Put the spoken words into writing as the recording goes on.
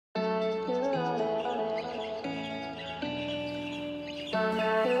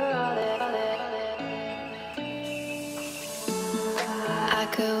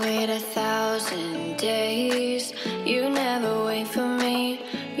1,000 days. You never wait for me,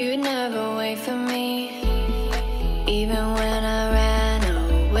 you never wait for me. Even when I ran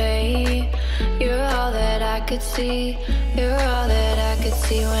away, you're all that I could see, you're all that I could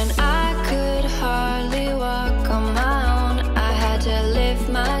see. When I could hardly walk on my own, I had to lift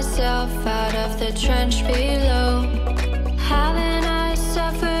myself out of the trench below. Haven't I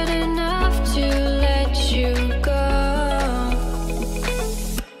suffered enough to let you go?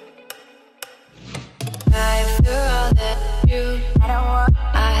 You're all that you,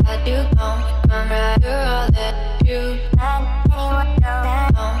 I had you gone. I'm right, you're all that you,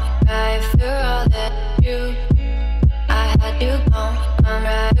 right, you're all that you, I had you gone. I'm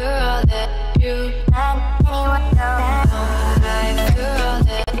right, you're all that you, right, you're all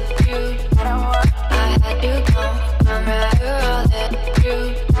that you, I had you gone. I'm right, you're all that you,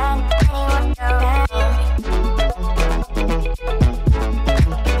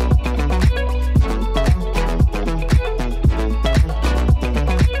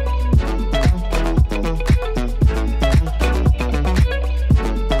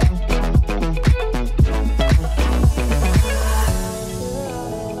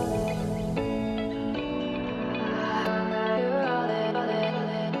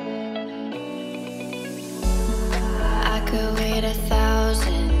 could wait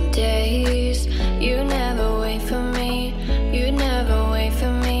 1,000 days. You never wait for me, you never wait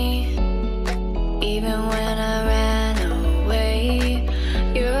for me. Even when I ran away,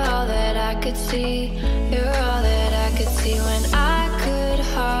 you're all that I could see, you're all that I could see. When I could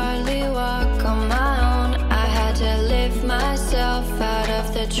hardly walk on my own, I had to lift myself out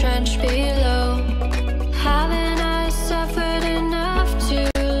of the trench below. Haven't I suffered enough to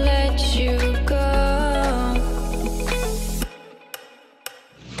let you go?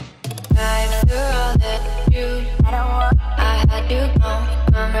 You're all that you, I had you gone.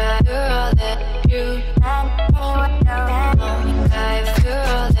 I'm right, you're all that you, right, you're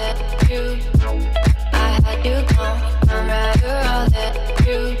all that you, I had you gone. I'm right, you're all that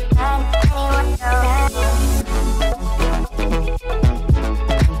you,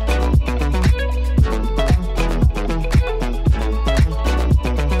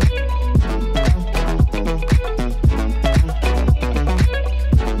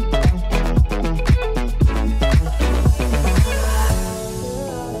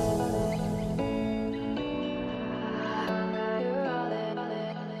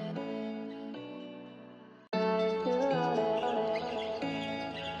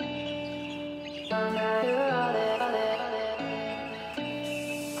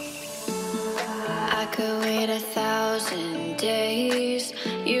 I could wait 1,000 days.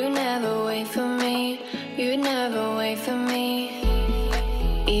 You never wait for me, you never wait for me.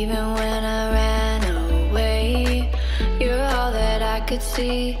 Even when I ran away, you're all that I could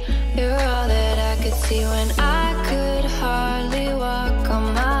see, you're all that I could see. When I could hardly walk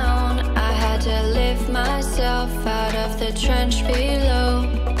on my own, I had to lift myself out of the trench below.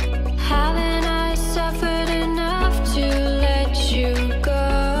 Haven't I suffered enough to let you go?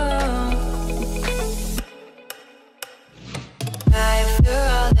 You're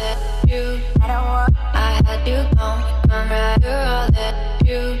all that you, I had you gone. I'm right, you're all that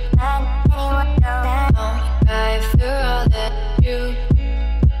you, right, you're all that you,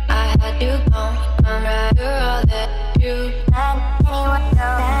 I had you gone. I'm right, you're all that you,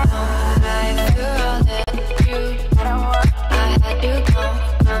 right, you're all that you, I had you gone.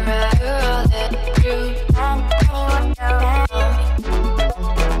 I'm right, you're all that you,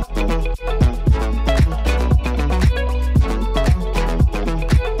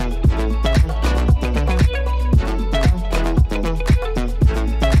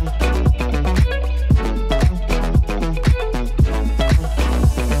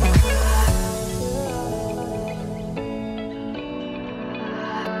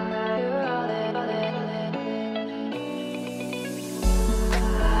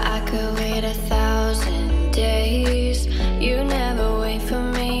 I could wait 1,000 days. You never wait for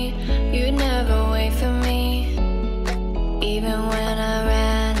me, you never wait for me. Even when I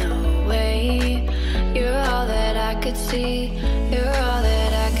ran away, you're all that I could see, you're all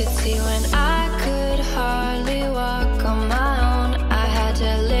that I could see. When I could hardly walk on my own, I had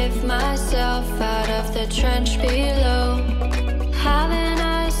to lift myself out of the trench below. Haven't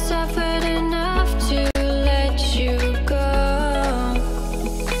I suffered enough to let you go?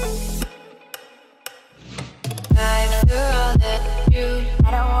 You're all that you,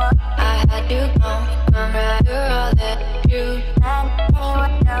 I had you gone. I'm right, you're all that you,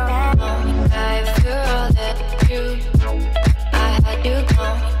 right, you're all that you,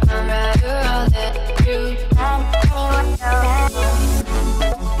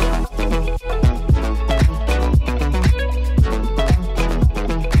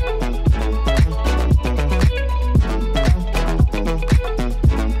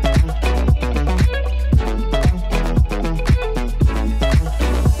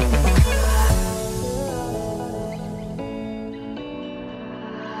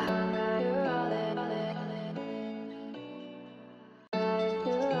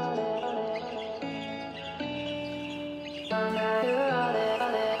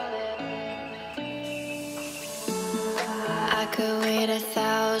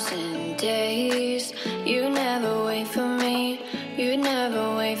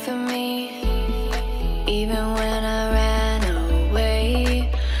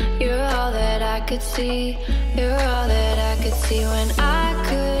 could see. You're all that I could see when I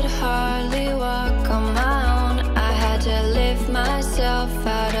could hardly walk on my own. I had to lift myself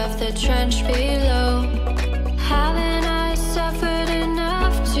out of the trench below. Haven't I suffered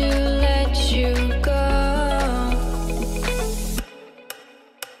enough to let you go?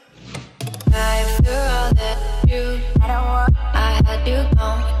 You're all that you, I had to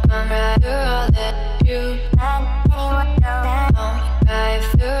come right. You're all that you, right.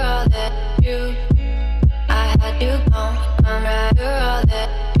 You're all that you, I had to come right. You're all that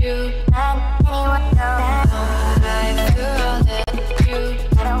you, right. You're all that you,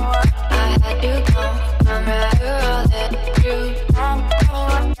 I had to come right. You're all that you,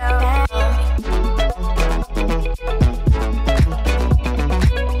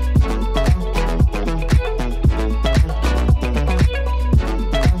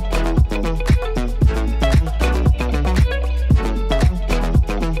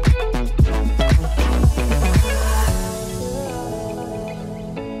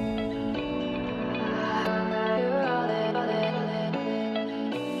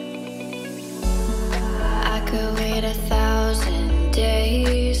 could wait 1,000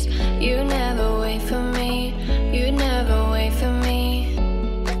 days. You never wait for me, you never wait for me.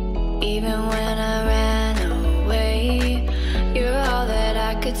 Even when I ran away, you're all that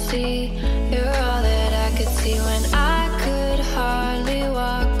I could see. You're all that I could see when I could hardly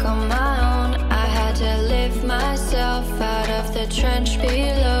walk on my own. I had to lift myself out of the trench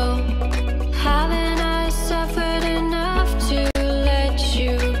below. Haven't I suffered enough to let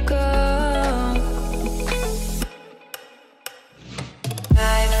you go?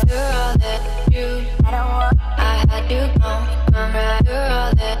 You're all that you, I had to come right. You're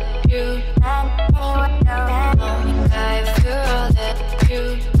all that you, right. You're all that you,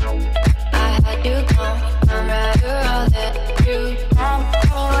 I had to come right. You're all that you,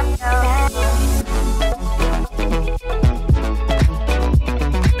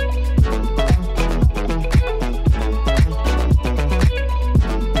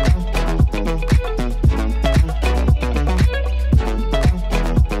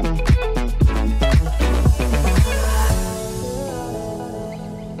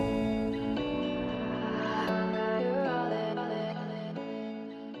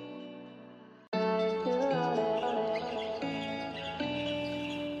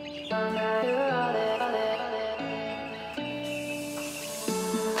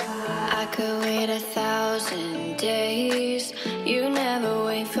 I could wait 1,000 days. You never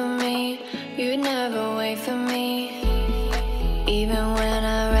wait for me, you never wait for me. Even when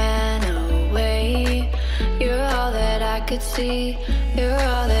I ran away, you're all that I could see. You're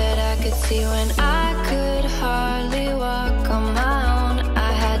all that I could see when I could hardly walk on my own.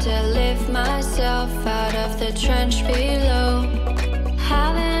 I had to lift myself out of the trench below.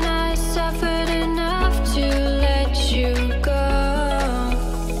 Haven't I suffered enough to let you go?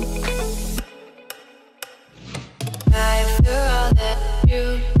 You're all that you,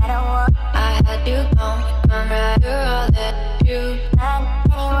 I had to come right. You're all that you,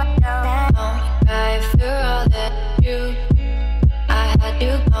 right. You're all that you, I had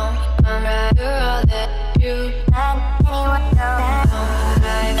to come right. You're all that you,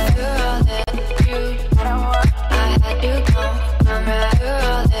 right. You're all that you, I had to come right. You're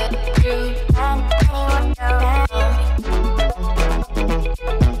all that you,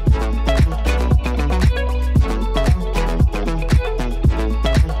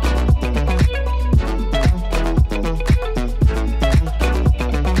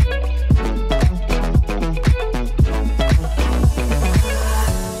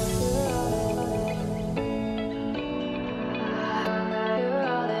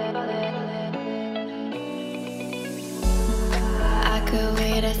 could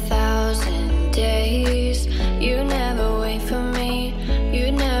wait 1,000 days. You never wait for me,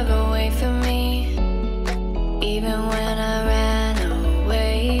 you never wait for me. Even when I ran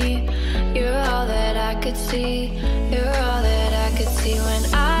away, you're all that I could see. You're all that I could see when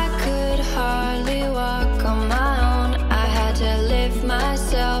I could hardly walk on my own. I had to lift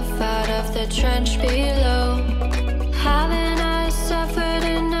myself out of the trench below. Haven't I suffered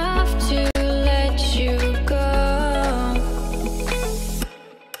enough to let you go?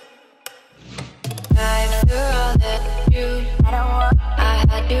 You're all that you, I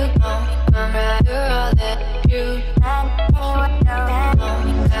had to come right. You're all that you,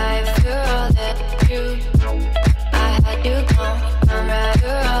 right. You're all that you, I had to come right.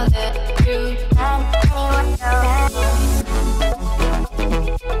 You're all that you,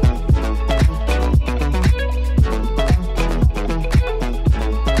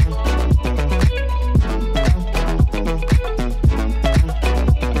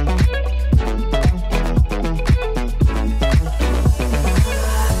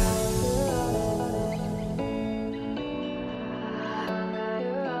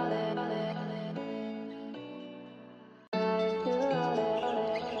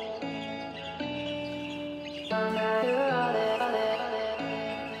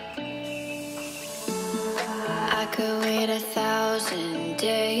 could wait 1,000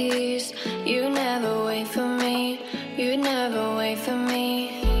 days. You never wait for me, you never wait for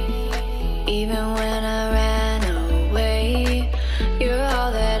me. Even when I ran away, you're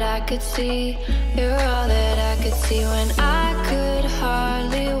all that I could see. You're all that I could see. When I could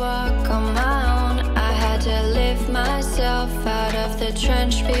hardly walk on my own, I had to lift myself out of the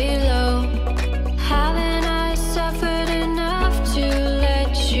trench below. Haven't I suffered enough to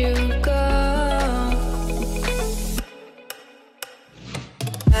let you go?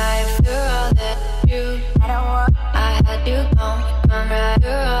 You're all that you, I had you gone. I'm right.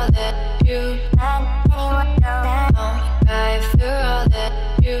 You're all that you, right. You're all that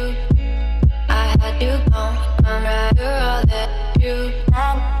you, I had you gone. I'm right. You're all that you,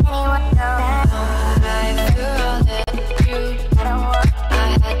 right. You're all that you,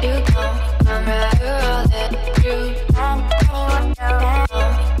 I had you gone. I'm right. You're all that you,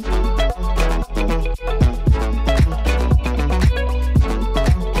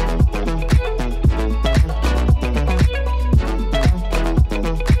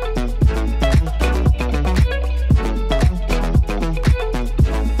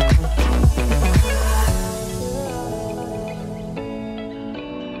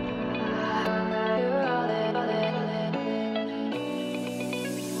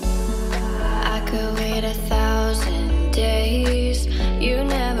 could wait 1,000 days. You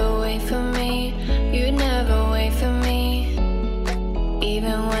never wait for me, you never wait for me.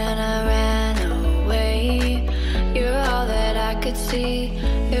 Even when I ran away, you're all that I could see.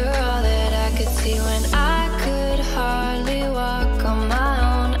 You're all that I could see. When I could hardly walk on my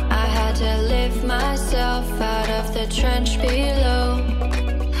own, I had to lift myself out of the trench below.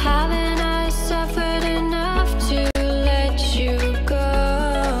 Haven't I suffered enough to let you go?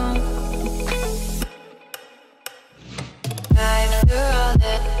 You're all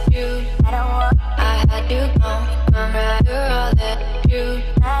that you, I had you gone. I'm right. You're all that you,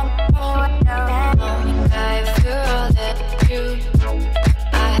 right. You're all that you,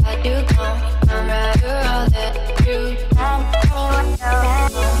 I had you gone. I'm right. You're all that you,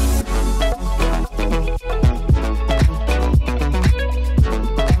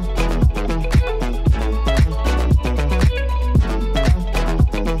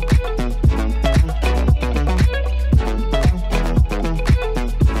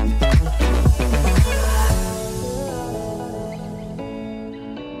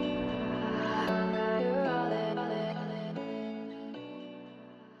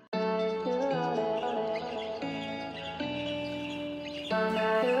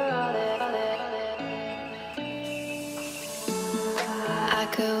 I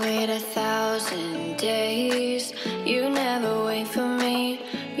could wait 1,000 days. You never wait for me,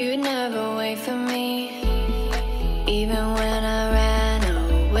 you never wait for me. Even when I ran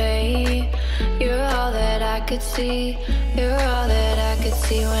away, you're all that I could see. You're all that I could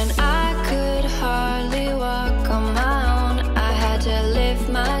see. When I could hardly walk on my own, I had to lift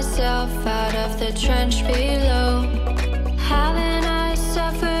myself out of the trench below. Haven't I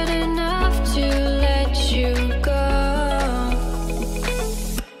suffered enough to let you go?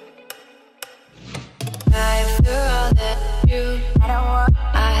 You're all that you, I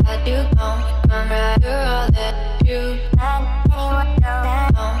had you gone. I'm right. You're all that you,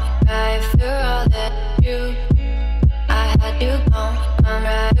 right. You're all that you, I had you gone. I'm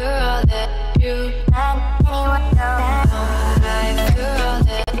right. You're all that you, right. You're all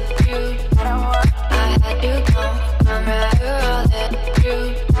that you, I had you gone.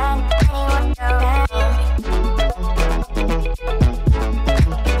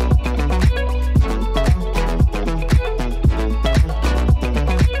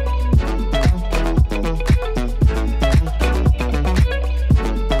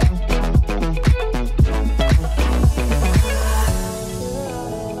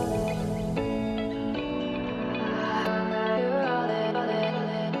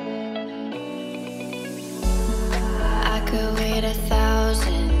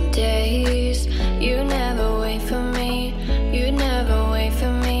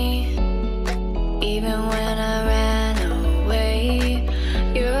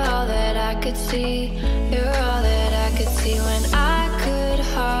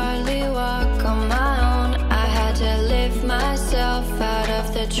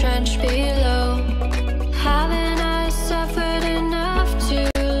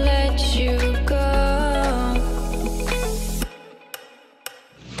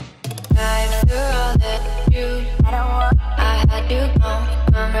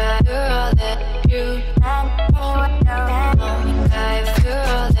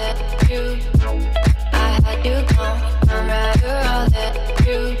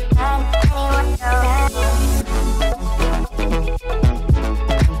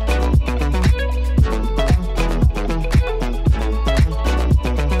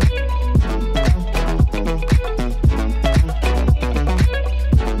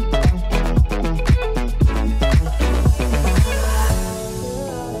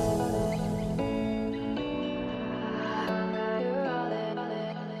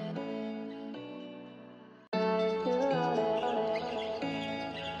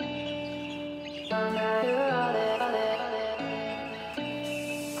 I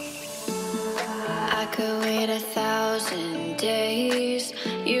could wait 1,000 days.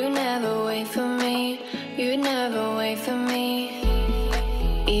 You never wait for me. You never wait for me.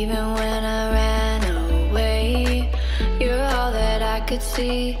 Even when I ran away, you're all that I could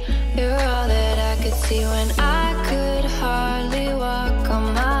see. You're all that I could see. When I could hardly walk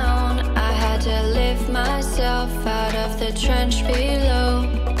on my own, I had to lift myself out of the trench below.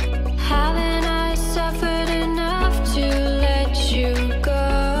 Haven't I suffered enough to let you go?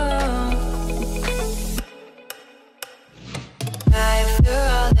 You're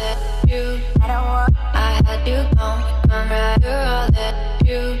all that you, I had you gone. I'm right. You're all that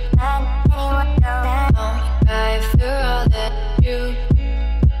you, right. You're all that you,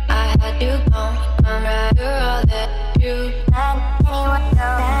 I had you gone. I'm right. You're all that you,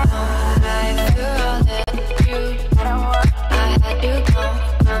 right. You're all that you, I had you gone.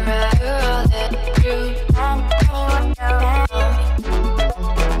 I'm right. You're all that you,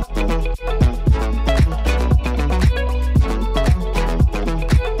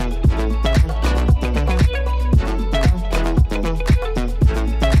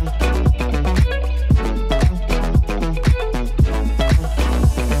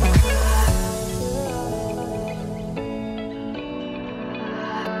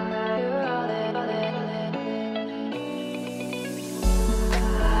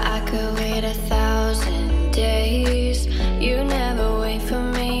 could wait 1,000 days. You never wait for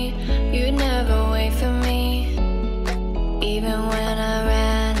me. You never wait for me. Even when I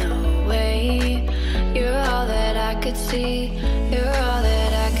ran away, you're all that I could see. You're all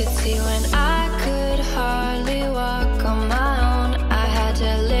that I could see. When I could hardly walk on my own, I had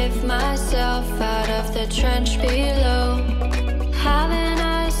to lift myself out of the trench below. Haven't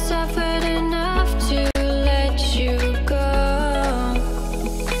I suffered enough to let you go?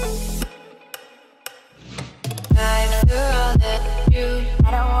 You're all that you,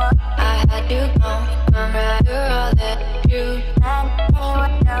 I had you gone. I'm right. You're all that you, right.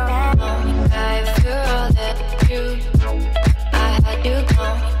 You're all that you, I had you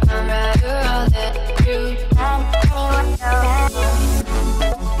gone. I'm right. You're all that you,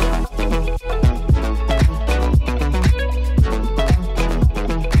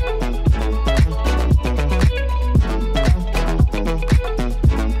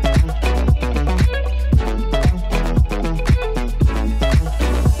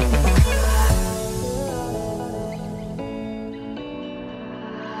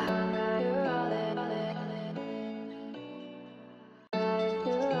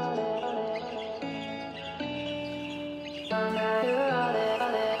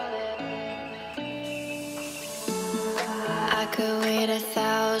 I could wait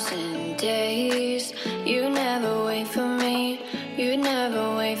 1,000 days. You never wait for me. You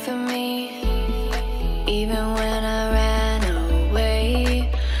never wait for me. Even when I ran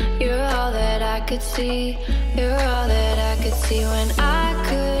away, you're all that I could see. You're all that I could see. When I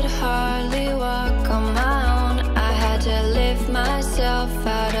could hardly walk on my own, I had to lift myself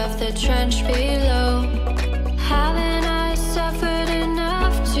out of the trench below. Haven't I suffered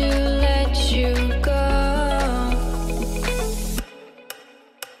enough to let you go?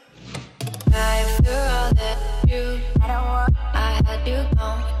 You're all that you, I had you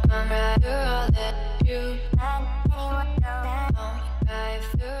gone. I'm right. You're all that you, right.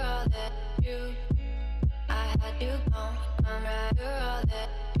 You're all that you, I had you gone. I'm right. You're all that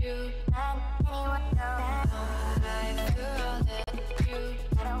you,